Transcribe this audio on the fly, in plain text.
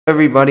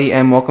Everybody,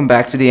 and welcome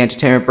back to the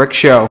Entertainment Brick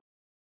Show.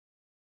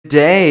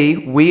 Today,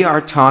 we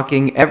are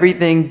talking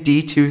everything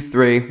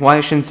D23. Well, I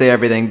shouldn't say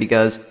everything,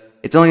 because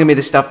it's only going to be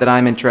the stuff that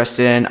I'm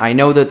interested in. I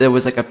know that there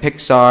was like a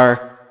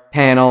Pixar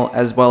panel,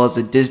 as well as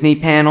a Disney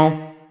panel,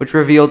 which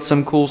revealed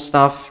some cool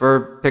stuff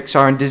for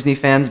Pixar and Disney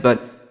fans,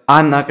 but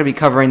I'm not going to be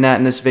covering that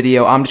in this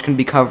video. I'm just going to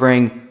be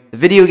covering the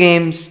video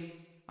games,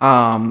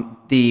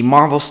 the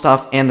Marvel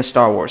stuff, and the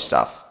Star Wars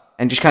stuff,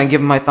 and just kind of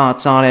giving my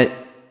thoughts on it.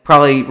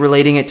 Probably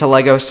relating it to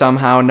LEGO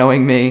somehow,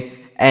 knowing me,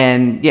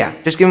 and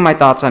yeah, just giving my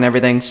thoughts on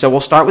everything. So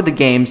we'll start with the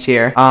games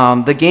here.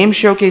 The game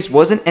showcase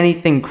wasn't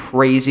anything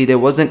crazy, there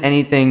wasn't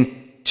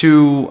anything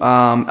too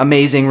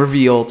amazing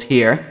revealed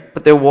here,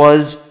 but there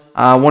was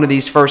one of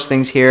these first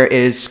things here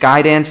is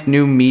Skydance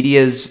New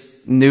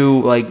Media's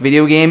new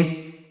video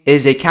game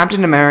is a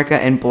Captain America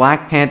and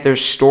Black Panther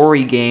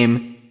story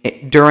game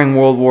during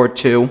World War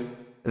II.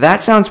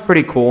 That sounds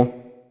pretty cool.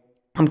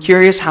 I'm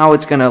curious how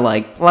it's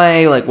gonna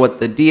play, what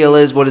the deal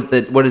is, what is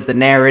the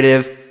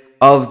narrative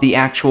of the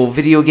actual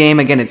video game.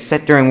 Again, it's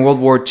set during World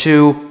War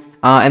II,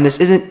 and this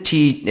isn't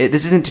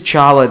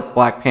T'Challa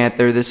Black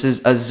Panther. This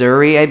is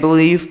Azuri, I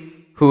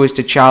believe, who is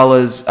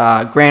T'Challa's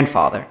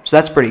grandfather. So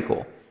that's pretty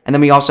cool. And then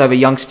we also have a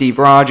young Steve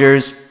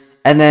Rogers,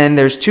 and then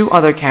there's two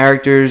other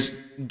characters,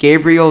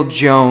 Gabriel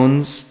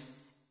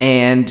Jones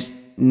and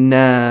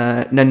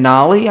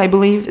Nanali, I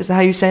believe, is that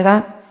how you say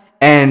that?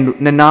 And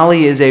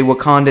Nanali is a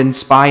Wakandan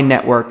spy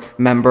network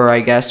member,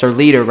 I guess, or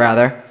leader,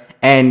 rather.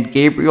 And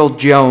Gabriel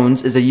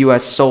Jones is a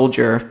U.S.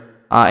 soldier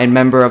and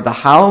member of the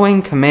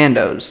Halloween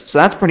Commandos. So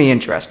that's pretty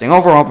interesting.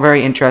 Overall,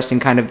 very interesting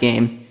kind of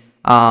game.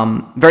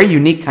 Very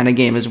unique kind of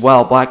game as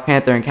well. Black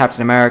Panther and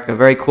Captain America,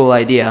 very cool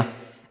idea.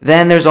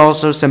 Then there's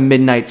also some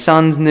Midnight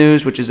Suns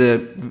news, which is a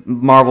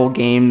Marvel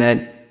game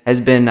that has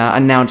been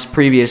announced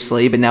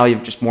previously, but now you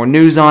have just more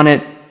news on it.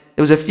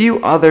 There was a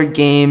few other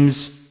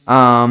games.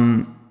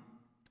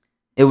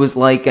 It was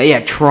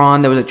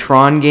Tron. There was a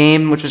Tron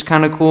game, which was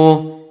kind of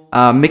cool.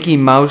 Mickey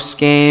Mouse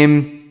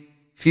game.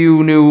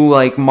 Few new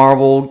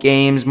Marvel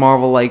games.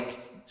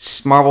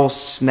 Marvel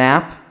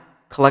Snap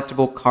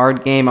collectible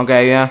card game.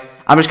 Okay, yeah.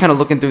 I'm just kind of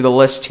looking through the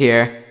list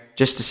here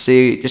just to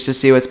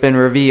see what's been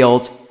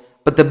revealed.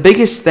 But the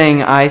biggest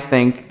thing I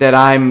think that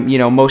I'm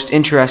most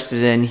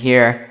interested in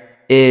here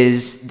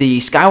is the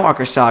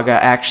Skywalker Saga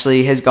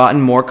actually has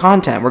gotten more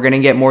content. We're gonna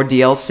get more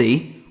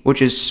DLC,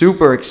 which is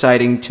super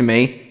exciting to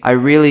me. I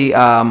really,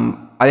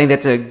 I think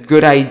that's a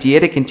good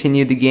idea to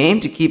continue the game,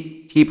 to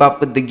keep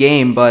up with the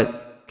game,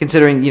 but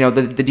considering,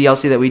 the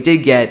DLC that we did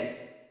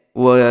get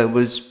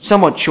was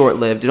somewhat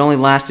short-lived. It only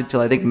lasted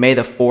till, I think, May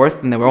the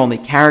 4th, and there were only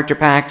character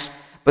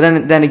packs.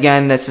 But then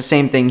again, that's the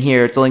same thing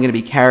here. It's only going to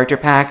be character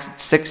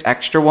packs, 6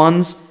 extra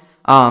ones.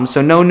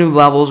 So no new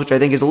levels, which I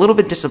think is a little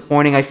bit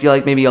disappointing. I feel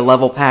like maybe a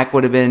level pack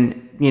would have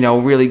been,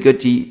 really good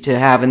to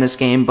have in this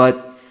game,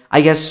 but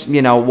I guess,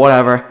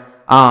 whatever.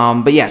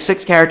 But yeah,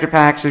 6 character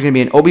packs. There's going to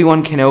be an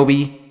Obi-Wan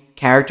Kenobi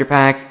character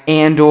pack,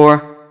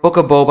 Andor, Book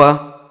of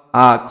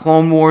Boba,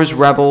 Clone Wars,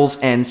 Rebels,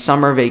 and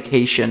Summer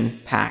Vacation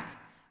pack.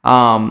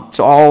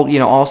 So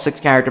all 6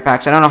 character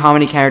packs. I don't know how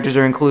many characters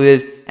are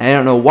included, and I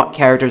don't know what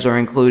characters are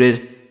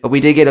included, but we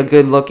did get a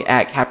good look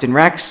at Captain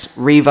Rex,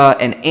 Reva,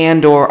 and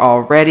Andor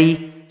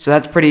already, so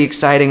that's pretty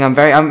exciting. I'm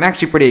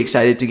actually pretty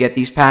excited to get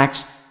these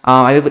packs.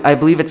 I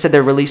believe it said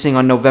they're releasing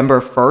on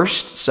November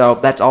 1st, so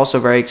that's also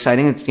very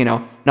exciting. It's,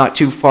 not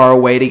too far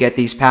away to get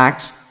these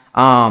packs.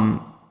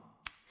 And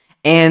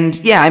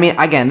yeah, I mean,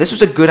 again, this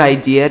was a good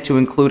idea to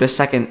include a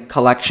second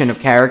collection of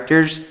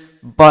characters,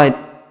 but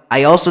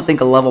I also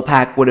think a level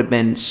pack would have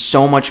been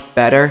so much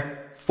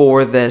better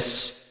for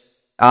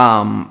this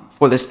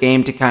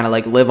game to kind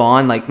of live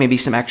on, maybe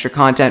some extra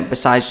content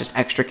besides just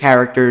extra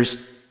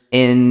characters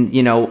in,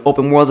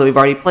 open worlds that we've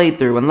already played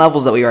through and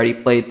levels that we already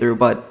played through,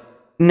 but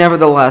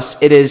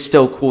nevertheless, it is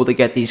still cool to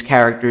get these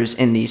characters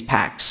in these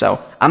packs, so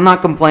I'm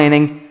not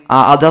complaining.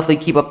 I'll definitely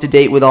keep up to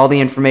date with all the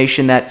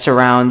information that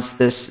surrounds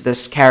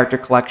this character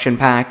collection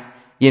pack.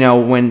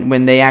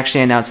 When they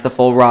actually announce the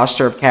full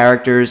roster of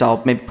characters, I'll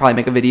probably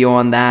make a video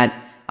on that.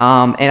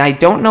 And I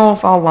don't know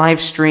if I'll live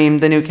stream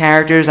the new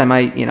characters. I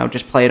might,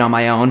 just play it on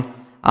my own.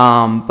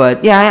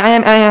 But yeah,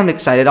 I am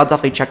excited. I'll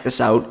definitely check this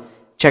out.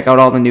 Check out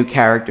all the new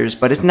characters,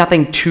 but it's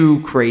nothing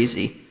too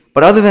crazy.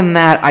 But other than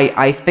that,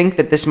 I think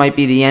that this might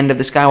be the end of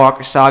the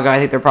Skywalker Saga. I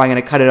think they're probably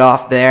going to cut it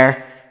off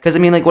there. Because, I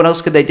mean, what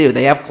else could they do?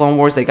 They have Clone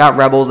Wars, they got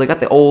Rebels, they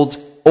got the older,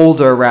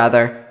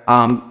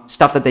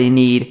 stuff that they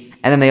need,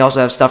 and then they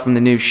also have stuff from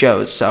the new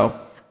shows. So,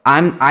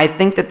 I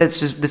think that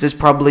this is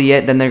probably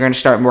it. Then they're going to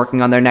start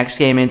working on their next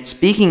game. And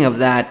speaking of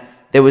that,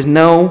 there was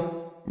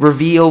no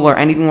reveal or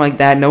anything like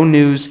that, no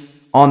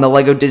news on the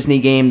LEGO Disney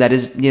game that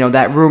is,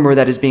 that rumor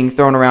that is being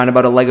thrown around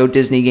about a LEGO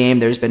Disney game.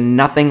 There's been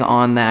nothing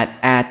on that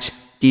at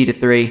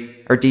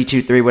D23, or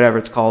D23, whatever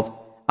it's called.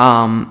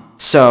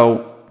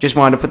 So just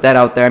wanted to put that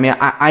out there. I mean,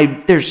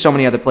 there's so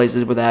many other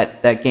places where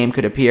that game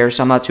could appear,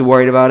 so I'm not too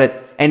worried about it.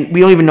 And we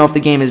don't even know if the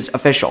game is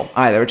official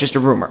either. It's just a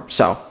rumor.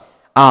 So,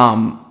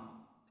 I'm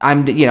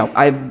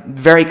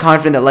very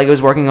confident that LEGO's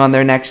working on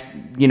their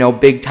next,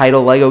 big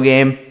title LEGO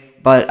game.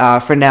 but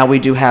for now we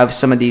do have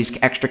some of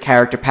these extra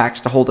character packs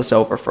to hold us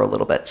over for a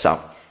little bit. So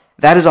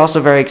that is also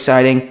very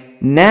exciting.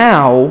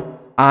 Now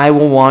I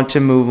will want to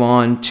move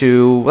on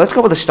to, let's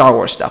go with the Star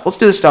Wars stuff. Let's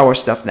do the Star Wars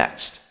stuff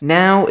next.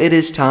 Now it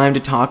is time to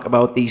talk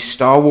about the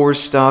Star Wars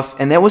stuff,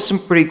 and there was some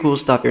pretty cool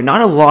stuff here.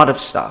 Not a lot of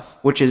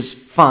stuff, which is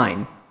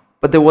fine,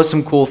 but there was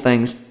some cool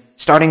things.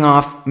 Starting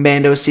off,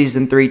 Mando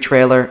Season 3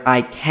 trailer.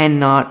 I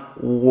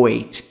cannot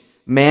wait.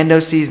 Mando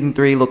Season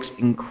 3 looks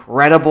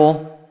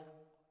incredible.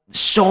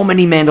 So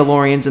many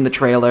Mandalorians in the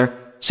trailer.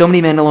 So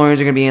many Mandalorians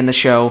are going to be in the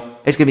show.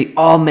 It's going to be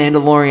all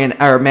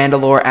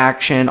Mandalore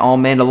action, all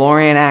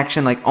Mandalorian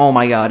action. Like, oh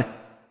my god.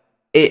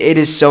 It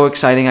is so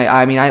exciting.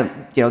 I mean,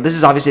 this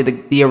is obviously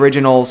the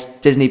original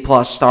Disney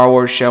Plus Star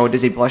Wars show,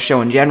 Disney Plus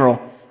show in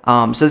general.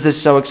 So this is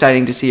so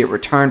exciting to see it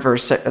return for a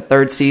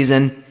third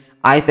season.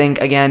 I think,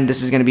 again,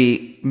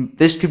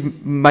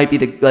 might be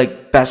the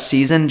best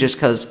season just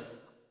because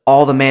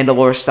all the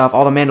Mandalore stuff,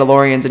 all the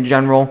Mandalorians in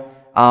general.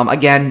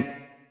 Again,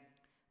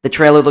 the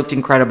trailer looked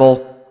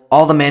incredible.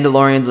 All the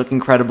Mandalorians look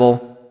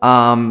incredible.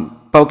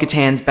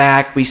 Bo-Katan's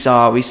back. We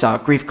saw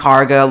Grief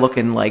Karga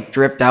looking like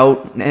dripped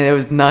out, and it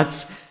was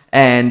nuts.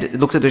 And it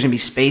looks like there's gonna be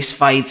space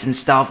fights and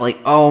stuff. Like,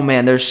 oh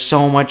man, there's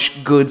so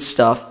much good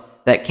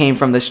stuff that came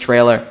from this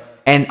trailer.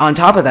 And on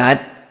top of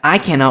that, I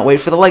cannot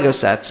wait for the Lego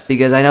sets,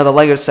 because I know the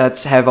Lego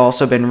sets have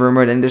also been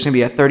rumored, and there's going to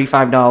be a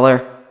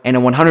 $35 and a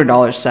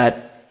 $100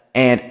 set,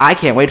 and I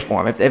can't wait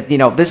for them. If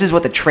this is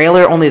what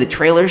only the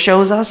trailer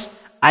shows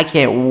us, I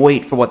can't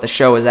wait for what the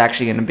show is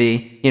actually going to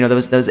be.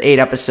 Those 8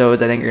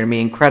 episodes I think are going to be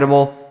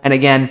incredible, and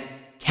again,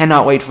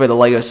 cannot wait for the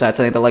Lego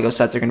sets. I think the Lego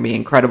sets are going to be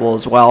incredible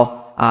as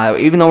well.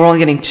 Even though we're only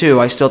getting 2,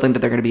 I still think that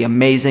they're going to be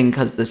amazing,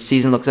 because the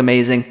season looks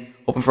amazing.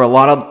 Hoping for a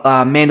lot of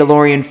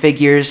Mandalorian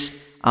figures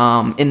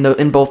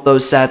in both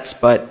those sets,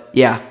 but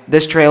yeah,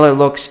 this trailer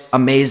looks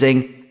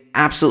amazing.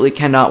 Absolutely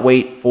cannot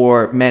wait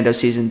for Mando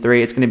Season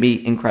 3. It's going to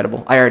be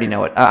incredible. I already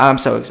know it. I'm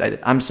so excited.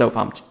 I'm so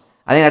pumped.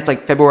 I think that's like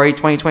February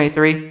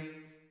 2023.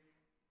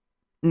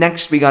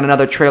 Next, we got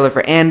another trailer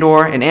for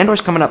Andor, and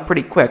Andor's coming up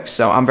pretty quick,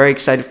 so I'm very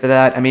excited for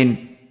that. I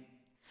mean,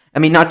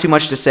 not too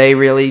much to say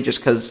really, just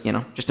because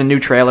just a new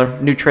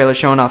trailer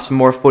showing off some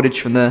more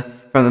footage from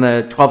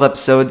the 12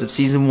 episodes of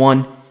Season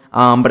 1.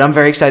 But I'm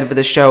very excited for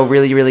this show.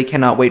 Really, really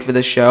cannot wait for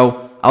this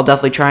show. I'll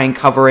definitely try and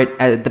cover it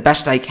the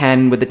best I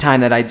can with the time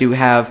that I do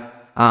have.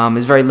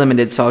 Is very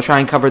limited, so I'll try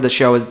and cover the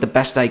show as the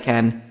best I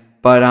can.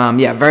 But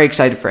yeah, very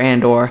excited for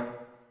Andor.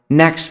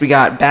 Next, we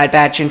got Bad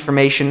Batch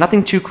information.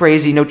 Nothing too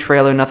crazy, no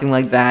trailer, nothing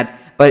like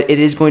that. But it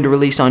is going to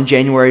release on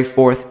January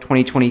 4th,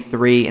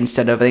 2023,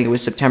 instead of, I think it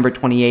was September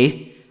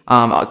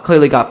 28th.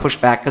 Clearly got pushed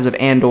back because of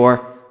Andor,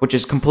 which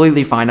is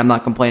completely fine. I'm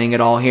not complaining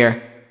at all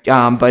here.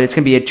 But it's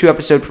going to be a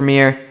 2-episode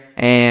premiere.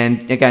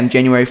 And again,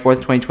 January 4th,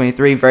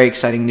 2023, very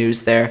exciting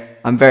news there.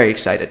 I'm very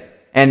excited.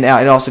 And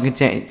it also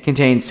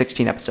contains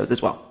 16 episodes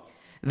as well.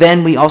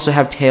 Then we also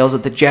have Tales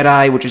of the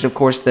Jedi, which is, of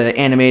course, the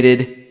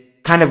animated,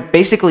 kind of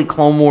basically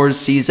Clone Wars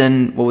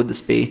season. What would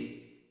this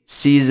be?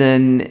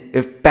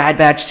 If Bad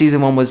Batch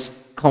Season 1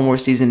 was Clone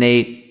Wars Season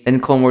 8, then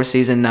Clone Wars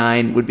Season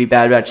 9 would be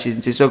Bad Batch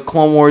Season 2. So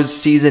Clone Wars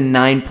Season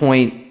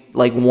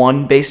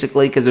 9.1,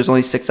 basically, because there's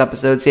only 6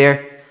 episodes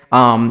here.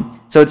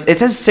 So it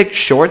says 6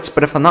 shorts,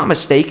 but if I'm not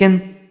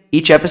mistaken,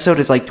 each episode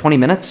is like 20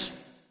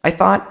 minutes, I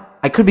thought.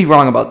 I could be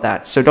wrong about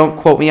that, so don't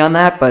quote me on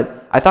that,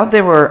 but I thought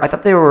they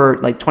were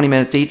like 20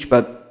 minutes each,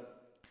 but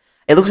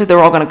it looks like they're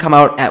all going to come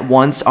out at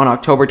once on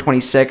October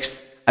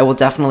 26th. I will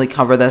definitely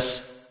cover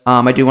this.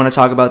 I do want to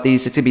talk about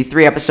these. It's going to be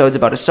 3 episodes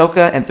about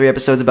Ahsoka and 3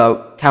 episodes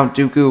about Count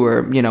Dooku,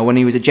 or, when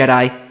he was a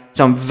Jedi.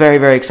 So I'm very,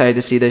 very excited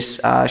to see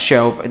this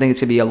show. I think it's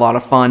going to be a lot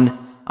of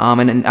fun.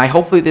 And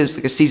hopefully there's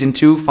like a Season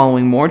 2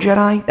 following more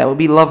Jedi. That would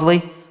be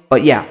lovely.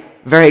 But yeah,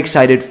 very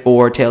excited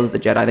for Tales of the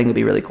Jedi. I think it'll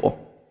be really cool.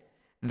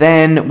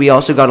 Then we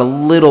also got a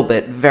little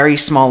bit, very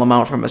small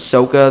amount from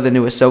Ahsoka, the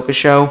new Ahsoka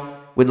show,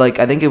 with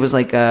I think it was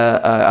like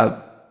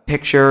a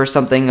picture or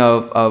something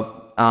of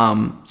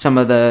some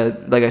of the,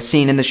 a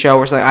scene in the show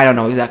or something. I don't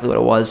know exactly what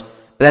it was,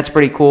 but that's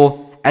pretty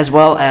cool. As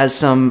well as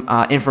some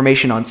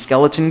information on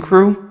Skeleton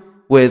Crew,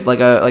 with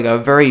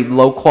a very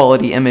low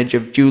quality image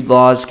of Jude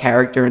Law's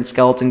character in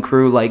Skeleton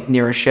Crew,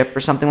 near a ship or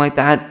something like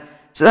that.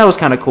 So that was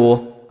kind of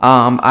cool.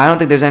 I don't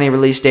think there's any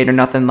release date or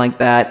nothing like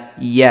that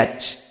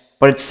yet,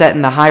 but it's set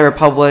in the High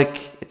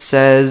Republic, it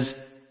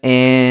says,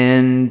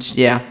 and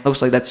yeah,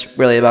 looks like that's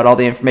really about all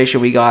the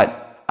information we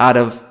got out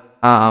of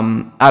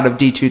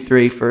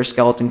D23 for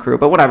Skeleton Crew,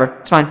 but whatever,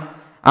 it's fine.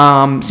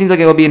 Seems like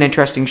it'll be an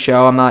interesting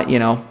show. I'm not,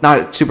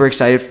 not super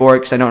excited for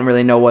it, because I don't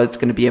really know what it's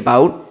going to be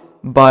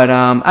about, but,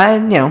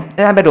 I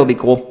bet it'll be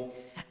cool.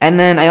 And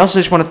then I also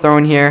just want to throw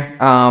in here,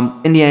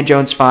 Indiana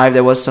Jones 5,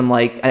 there was some,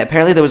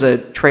 apparently there was a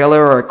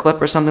trailer or a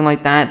clip or something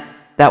like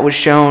that was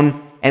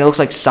shown, and it looks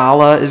like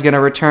Sala is going to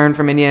return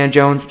from Indiana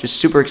Jones, which is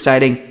super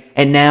exciting.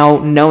 And now,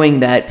 knowing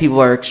that people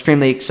are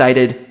extremely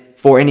excited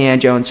for Indiana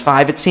Jones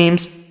 5, it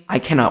seems, I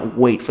cannot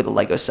wait for the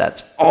Lego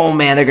sets. Oh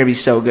man, they're going to be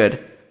so good.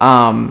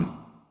 But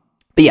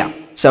yeah,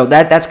 so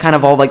that's kind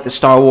of all the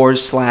Star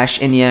Wars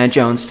 / Indiana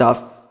Jones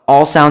stuff.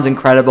 All sounds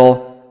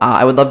incredible.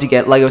 I would love to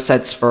get Lego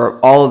sets for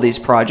all of these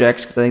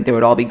projects because I think they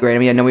would all be great. I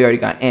mean, I know we already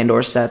got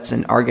Andor sets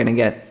and are going to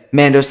get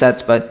Mando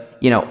sets, but,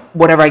 you know,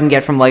 whatever I can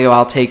get from Lego,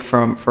 I'll take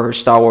for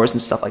Star Wars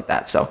and stuff like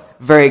that. So,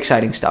 very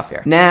exciting stuff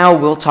here. Now,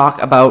 we'll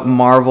talk about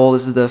Marvel.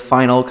 This is the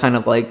final kind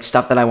of, like,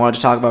 stuff that I wanted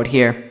to talk about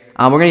here.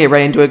 We're going to get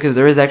right into it because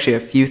there is actually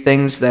a few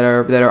things that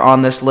are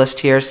on this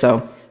list here. So,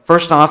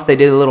 first off, they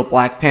did a little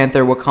Black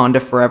Panther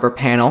Wakanda Forever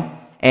panel.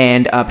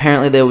 And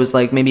apparently there was,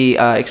 like, maybe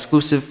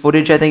exclusive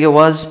footage, I think it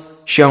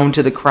was, shown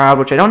to the crowd,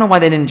 which I don't know why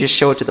they didn't just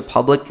show it to the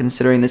public,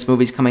 considering this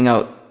movie's coming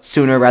out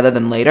sooner rather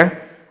than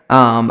later.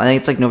 I think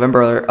it's like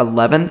November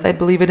 11th, I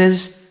believe it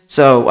is.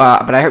 So,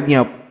 but I heard, you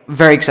know,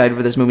 very excited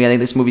for this movie. I think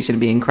this movie's going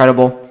to be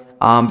incredible.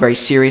 Very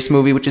serious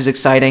movie, which is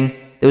exciting.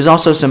 There was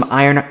also some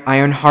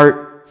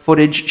Ironheart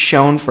footage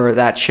shown for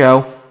that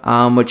show,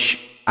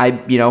 which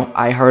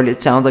I heard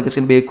it sounds like it's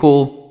going to be a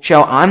cool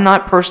show. I'm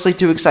not personally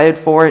too excited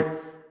for it.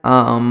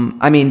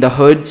 I mean, the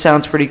Hood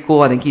sounds pretty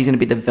cool. I think he's going to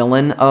be the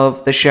villain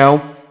of the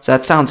show. So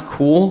that sounds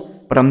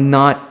cool, but I'm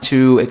not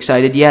too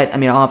excited yet. I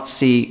mean, I'll have to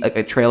see like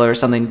a trailer or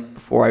something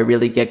before I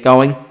really get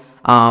going.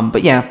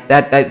 But yeah,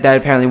 that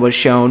apparently was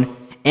shown.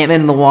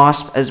 Ant-Man and the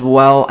Wasp as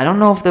well. I don't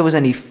know if there was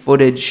any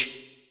footage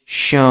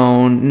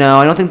shown. No,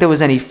 I don't think there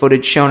was any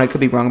footage shown. I could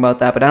be wrong about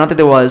that, but I don't think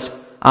there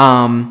was.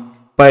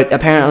 But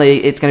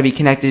apparently it's going to be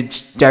connected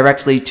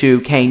directly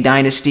to Kang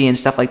Dynasty and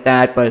stuff like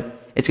that, but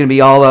it's going to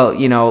be all about,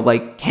 you know,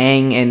 like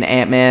Kang and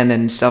Ant-Man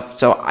and stuff.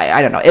 So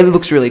I don't know. It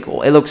looks really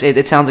cool.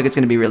 It sounds like it's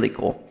going to be really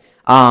cool.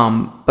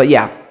 But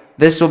yeah,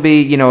 this will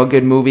be, you know, a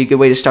good movie, good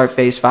way to start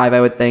Phase 5, I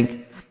would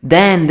think.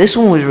 Then this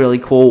one was really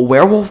cool,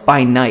 Werewolf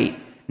by Night.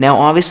 Now,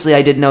 obviously,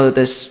 I didn't know that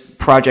this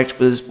project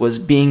was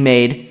being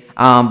made,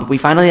 but we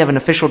finally have an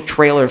official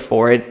trailer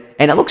for it,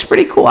 and it looks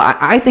pretty cool.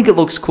 I think it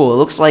looks cool. It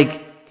looks like,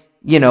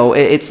 you know,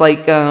 it's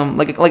like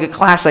a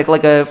classic,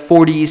 like a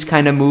 40s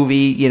kind of movie,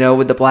 you know,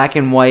 with the black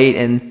and white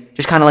and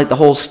just kind of like the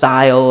whole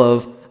style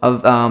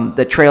of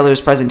the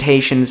trailer's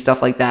presentation and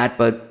stuff like that.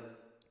 But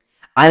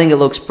I think it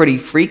looks pretty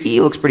freaky.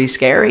 It looks pretty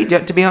scary,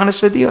 to be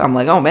honest with you. I'm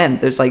like, oh man,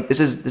 there's like this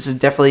is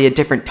definitely a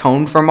different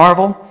tone for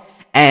Marvel,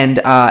 and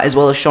as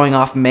well as showing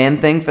off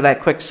Man-Thing for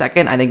that quick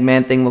second. I think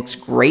Man-Thing looks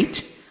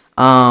great.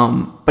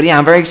 But yeah,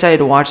 I'm very excited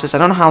to watch this. I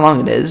don't know how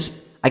long it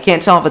is. I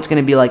can't tell if it's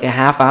going to be like a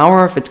half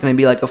hour, or if it's going to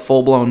be like a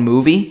full-blown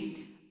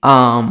movie,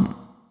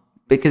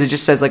 because it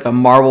just says like a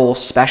Marvel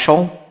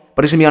special.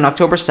 But it's going to be on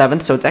October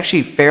 7th, so it's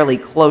actually fairly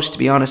close, to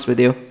be honest with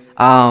you.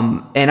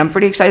 And I'm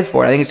pretty excited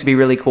for it. I think it's going to be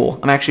really cool.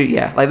 I'm actually,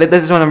 yeah, like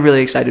this is what I'm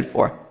really excited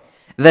for.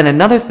 Then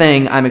another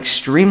thing I'm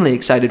extremely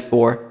excited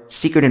for,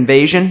 Secret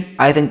Invasion.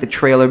 I think the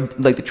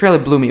trailer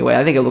blew me away.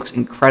 I think it looks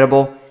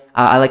incredible.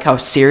 I like how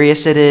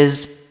serious it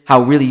is,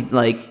 how really,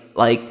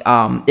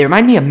 it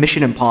reminded me of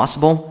Mission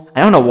Impossible.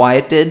 I don't know why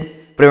it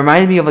did, but it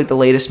reminded me of, like, the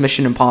latest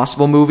Mission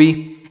Impossible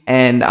movie,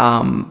 and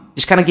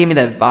just kind of gave me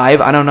that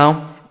vibe. I don't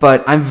know.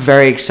 But I'm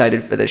very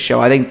excited for this show.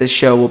 I think this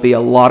show will be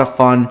a lot of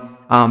fun.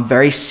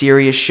 Very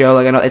serious show.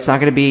 Like, I know it's not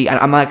going to be.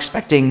 I'm not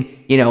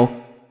expecting, you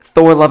know,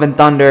 Thor: Love and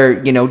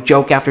Thunder, you know,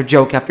 joke after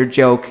joke after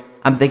joke.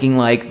 I'm thinking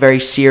like very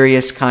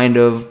serious kind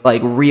of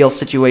like real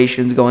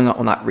situations going on.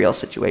 Well, not real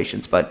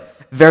situations, but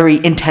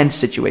very intense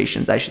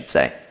situations, I should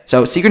say.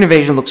 So Secret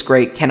Invasion looks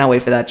great. Cannot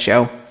wait for that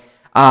show.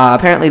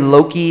 Apparently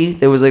Loki.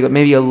 There was like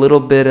maybe a little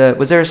bit of.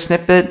 Was there a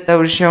snippet that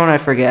was shown? I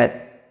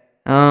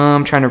forget.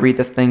 I'm trying to read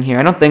the thing here.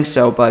 I don't think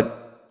so, but.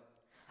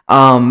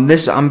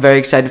 This I'm very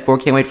excited for.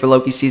 Can't wait for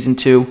Loki Season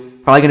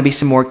 2. Probably going to be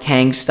some more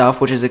Kang stuff,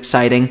 which is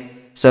exciting.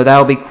 So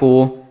that'll be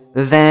cool.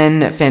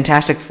 Then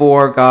Fantastic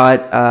Four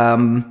got,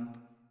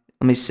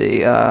 let me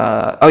see.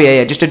 Oh,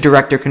 yeah, just a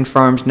director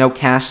confirmed. No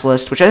cast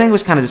list, which I think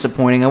was kind of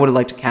disappointing. I would have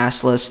liked a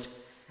cast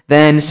list.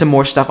 Then some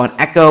more stuff on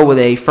Echo with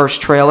a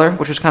first trailer,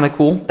 which was kind of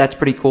cool. That's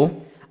pretty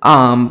cool.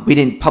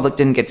 Public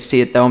didn't get to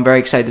see it, though. I'm very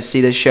excited to see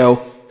this show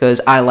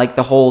because I like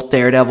the whole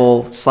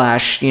Daredevil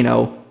 / you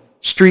know,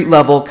 street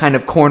level kind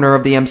of corner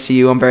of the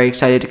MCU. I'm very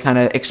excited to kind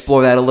of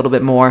explore that a little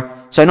bit more.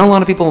 So I know a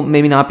lot of people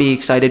maybe not be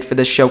excited for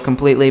this show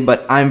completely,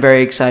 but I'm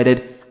very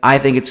excited. I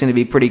think it's going to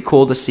be pretty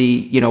cool to see,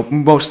 you know,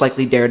 most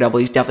likely Daredevil.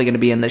 He's definitely going to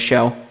be in this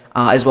show,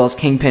 as well as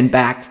Kingpin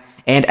back,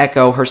 and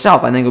Echo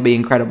herself. I think will be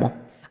incredible.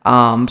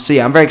 So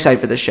yeah, I'm very excited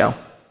for this show.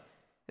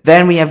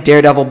 Then we have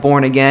Daredevil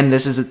Born Again.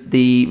 This is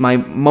my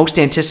most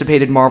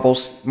anticipated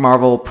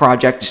Marvel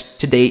project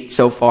to date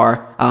so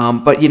far.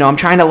 But, you know, I'm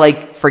trying to,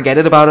 like, forget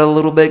about it a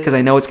little bit because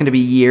I know it's going to be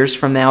years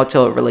from now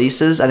till it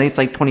releases. I think it's,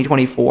 like,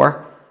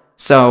 2024.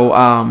 So,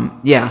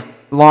 yeah,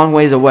 long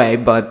ways away,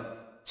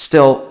 but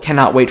still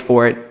cannot wait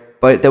for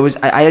it. But there was,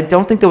 I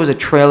don't think there was a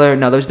trailer.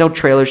 No, there was no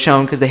trailer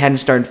shown because they hadn't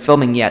started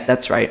filming yet.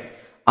 That's right.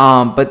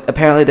 But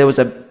apparently there was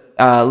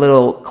a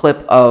little clip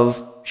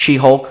of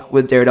She-Hulk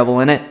with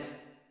Daredevil in it.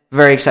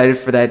 Very excited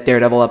for that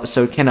Daredevil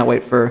episode. Cannot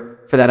wait for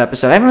that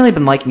episode. I haven't really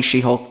been liking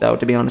She-Hulk, though,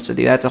 to be honest with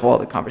you. That's a whole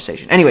other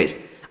conversation. Anyways,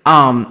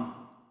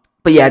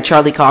 but yeah,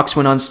 Charlie Cox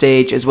went on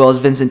stage, as well as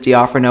Vincent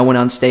D'Onofrio went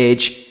on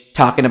stage,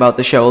 talking about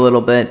the show a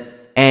little bit.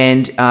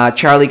 And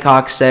Charlie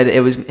Cox said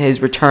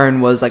his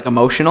return was, like,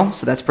 emotional,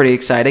 so that's pretty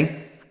exciting.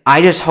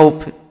 I just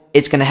hope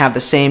it's going to have the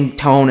same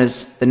tone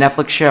as the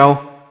Netflix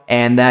show,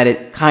 and that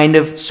it kind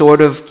of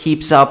sort of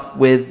keeps up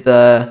with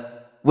the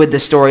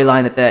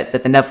storyline that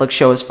the Netflix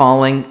show is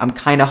following. I'm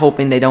kind of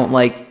hoping they don't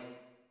like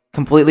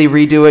completely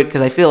redo it,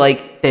 because I feel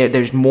like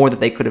there's more that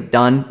they could have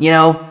done. You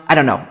know, I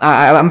don't know.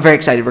 I'm very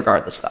excited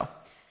regardless, though.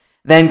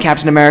 Then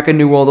Captain America: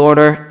 New World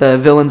Order. The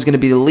villain's going to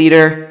be the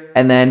leader,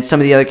 and then some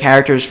of the other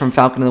characters from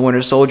Falcon and the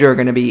Winter Soldier are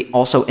going to be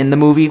also in the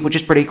movie, which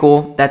is pretty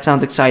cool. That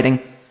sounds exciting.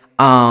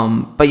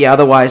 But yeah,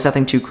 otherwise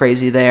nothing too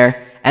crazy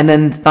there. And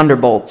then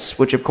Thunderbolts,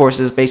 which of course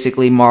is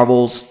basically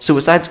Marvel's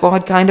Suicide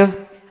Squad, kind of.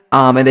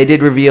 And they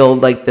did reveal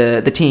like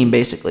the team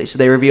basically. So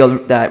they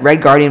revealed that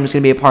Red Guardian was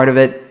going to be a part of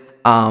it.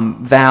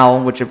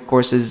 Val, which of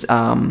course is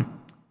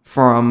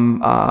from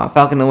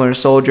Falcon and the Winter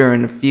Soldier,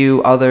 and a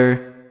few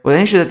other. Well,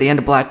 they showed at the end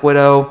of Black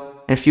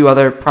Widow and a few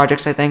other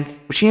projects. I think,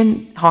 was she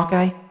in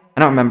Hawkeye? I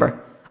don't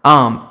remember.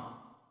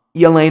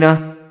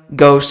 Yelena,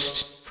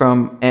 Ghost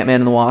from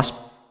Ant-Man and the Wasp.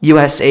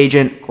 U.S.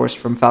 Agent, of course,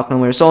 from Falcon and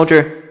the Winter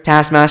Soldier.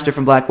 Taskmaster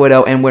from Black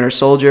Widow and Winter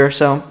Soldier.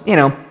 So, you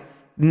know,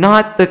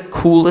 not the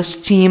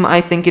coolest team, I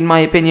think, in my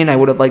opinion. I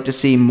would have liked to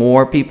see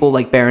more people,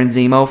 like Baron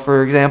Zemo,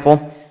 for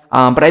example.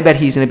 But I bet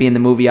he's going to be in the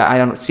movie. I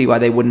don't see why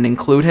they wouldn't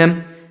include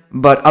him.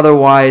 But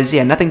otherwise,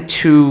 yeah, nothing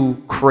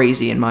too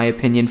crazy, in my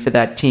opinion, for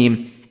that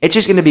team. It's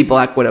just going to be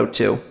Black Widow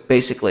 2,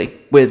 basically,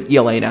 with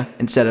Yelena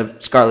instead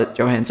of Scarlett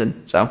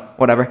Johansson. So,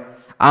 whatever.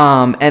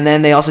 And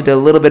then they also did a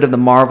little bit of the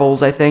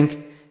Marvels, I think,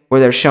 where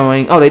they're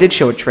showing... Oh, they did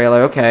show a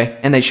trailer, okay.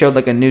 And they showed,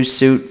 like, a new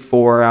suit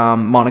for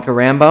Monica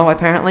Rambeau,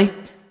 apparently.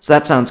 So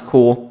that sounds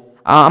cool.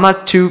 I'm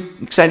not too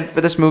excited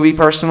for this movie,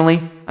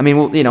 personally. I mean,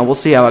 we'll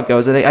see how it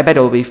goes. I bet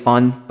it'll be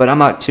fun, but I'm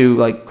not too,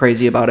 like,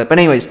 crazy about it. But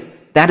anyways,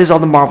 that is all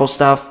the Marvel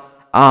stuff.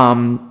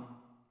 Kind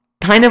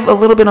of a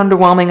little bit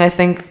underwhelming, I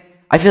think.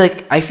 I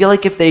feel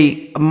like if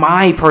they...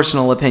 My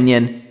personal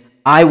opinion,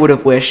 I would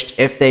have wished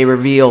if they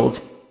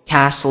revealed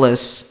cast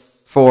lists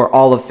for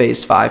all of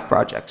Phase 5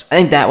 projects. I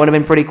think that would have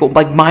been pretty cool.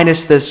 Like,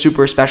 minus the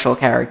super special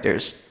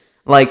characters.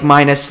 Like,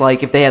 minus,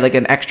 like, if they had, like,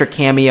 an extra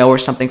cameo or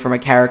something from a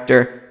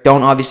character,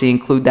 don't obviously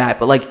include that.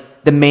 But,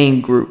 like, the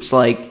main groups,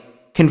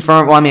 like,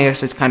 confirm... Well, I mean, I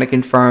guess it's kind of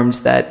confirmed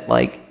that,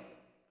 like...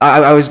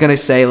 I was going to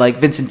say, like,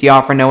 Vincent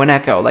D'Onofrio and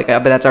Echo. Like,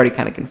 but that's already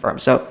kind of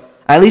confirmed. So,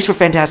 at least for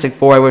Fantastic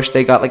Four, I wish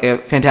they got, like, a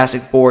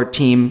Fantastic Four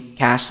team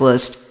cast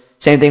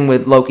list. Same thing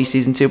with Loki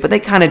Season 2. But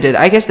they kind of did...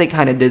 I guess they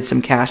kind of did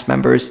some cast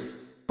members.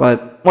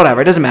 But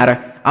whatever, it doesn't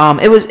matter.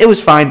 It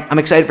was fine. I'm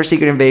excited for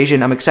Secret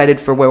Invasion. I'm excited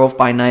for Werewolf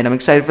by Night. I'm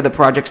excited for the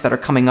projects that are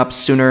coming up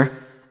sooner.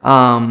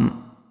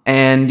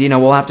 And, you know,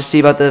 we'll have to see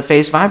about the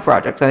Phase 5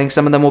 projects. I think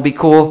some of them will be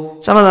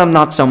cool. Some of them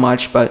not so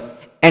much.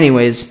 But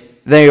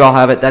anyways, there you all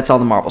have it. That's all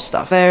the Marvel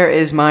stuff. There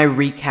is my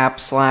recap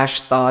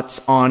 /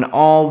 thoughts on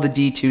all the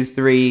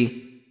D23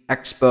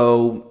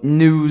 Expo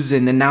news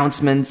and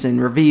announcements and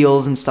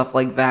reveals and stuff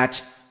like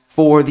that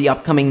for the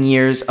upcoming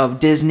years of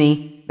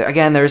Disney.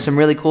 Again, there's some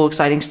really cool,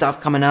 exciting stuff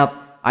coming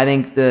up. I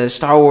think the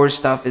Star Wars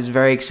stuff is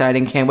very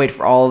exciting. Can't wait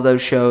for all of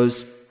those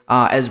shows,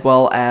 as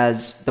well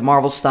as the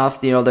Marvel stuff.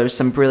 You know, there's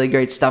some really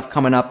great stuff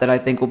coming up that I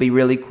think will be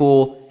really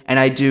cool. And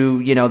I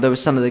do, you know, there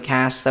was some of the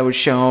cast that was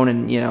shown,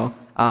 and, you know,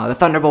 the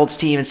Thunderbolts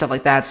team and stuff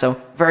like that.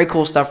 So, very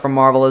cool stuff from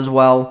Marvel as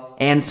well.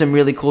 And some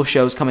really cool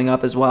shows coming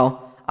up as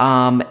well.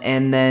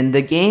 And then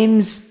the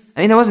games,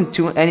 I mean, there wasn't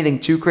anything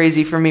too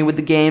crazy for me with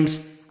the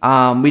games.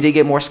 We did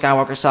get more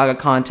Skywalker Saga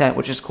content,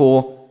 which is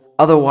cool.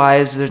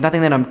 Otherwise, there's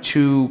nothing that I'm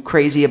too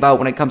crazy about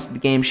when it comes to the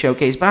game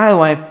showcase. But either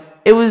way,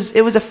 it was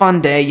a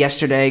fun day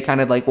yesterday, kind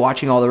of like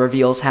watching all the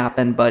reveals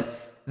happen. But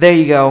there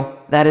you go.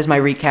 That is my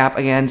recap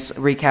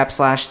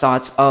 /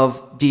 thoughts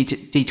of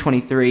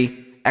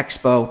D23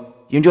 Expo.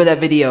 If you enjoyed that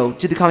video,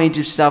 do the comment,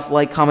 YouTube stuff,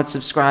 like, comment,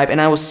 subscribe,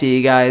 and I will see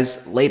you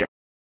guys later.